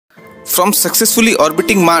from successfully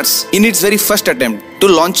orbiting Mars in its very first attempt to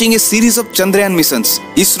launching a series of Chandrayaan missions,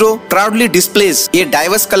 ISRO proudly displays a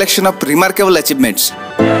diverse collection of remarkable achievements.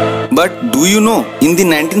 But do you know, in the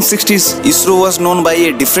 1960s, ISRO was known by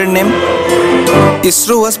a different name?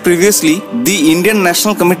 ISRO was previously the Indian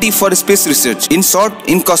National Committee for Space Research, in short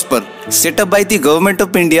INCOSPAR, set up by the Government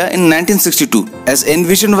of India in 1962 as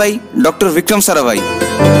envisioned by Dr. Vikram Sarabhai.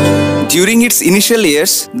 During its initial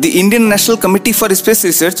years, the Indian National Committee for Space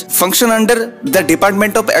Research functioned under the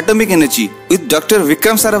Department of Atomic Energy with Dr.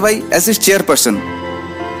 Vikram Sarabhai as its chairperson.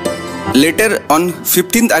 Later, on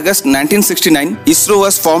 15th August 1969, ISRO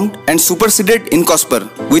was formed and superseded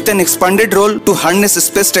INCOSPAR with an expanded role to harness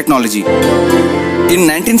space technology. In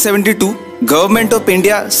 1972, Government of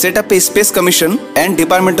India set up a Space Commission and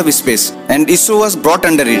Department of Space, and ISRO was brought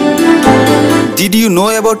under it. Did you know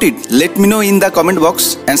about it? Let me know in the comment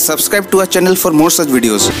box and subscribe to our channel for more such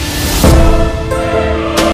videos.